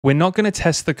We're not going to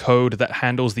test the code that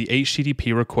handles the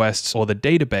HTTP requests or the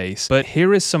database, but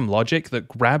here is some logic that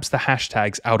grabs the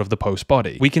hashtags out of the post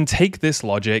body. We can take this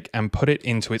logic and put it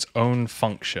into its own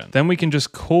function. Then we can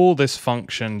just call this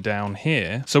function down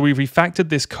here. So we refactored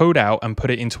this code out and put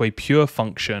it into a pure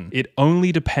function. It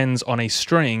only depends on a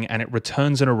string and it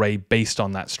returns an array based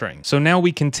on that string. So now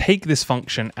we can take this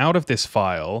function out of this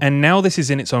file, and now this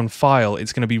is in its own file.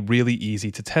 It's going to be really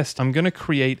easy to test. I'm going to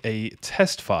create a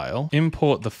test file,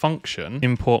 import the function,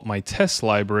 import my test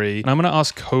library, and I'm going to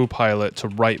ask Copilot to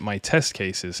write my test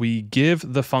cases. We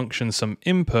give the function some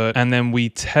input and then we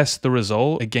test the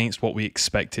result against what we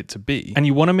expect it to be. And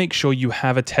you want to make sure you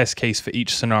have a test case for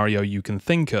each scenario you can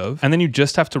think of, and then you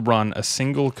just have to run a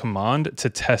single command to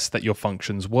test that your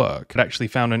functions work. It actually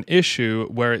found an issue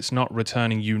where it's not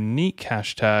returning unique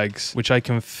hashtags, which I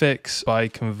can fix by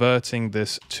converting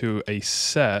this to a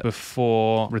set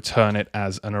before return it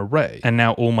as an array. And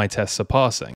now all my tests are passing.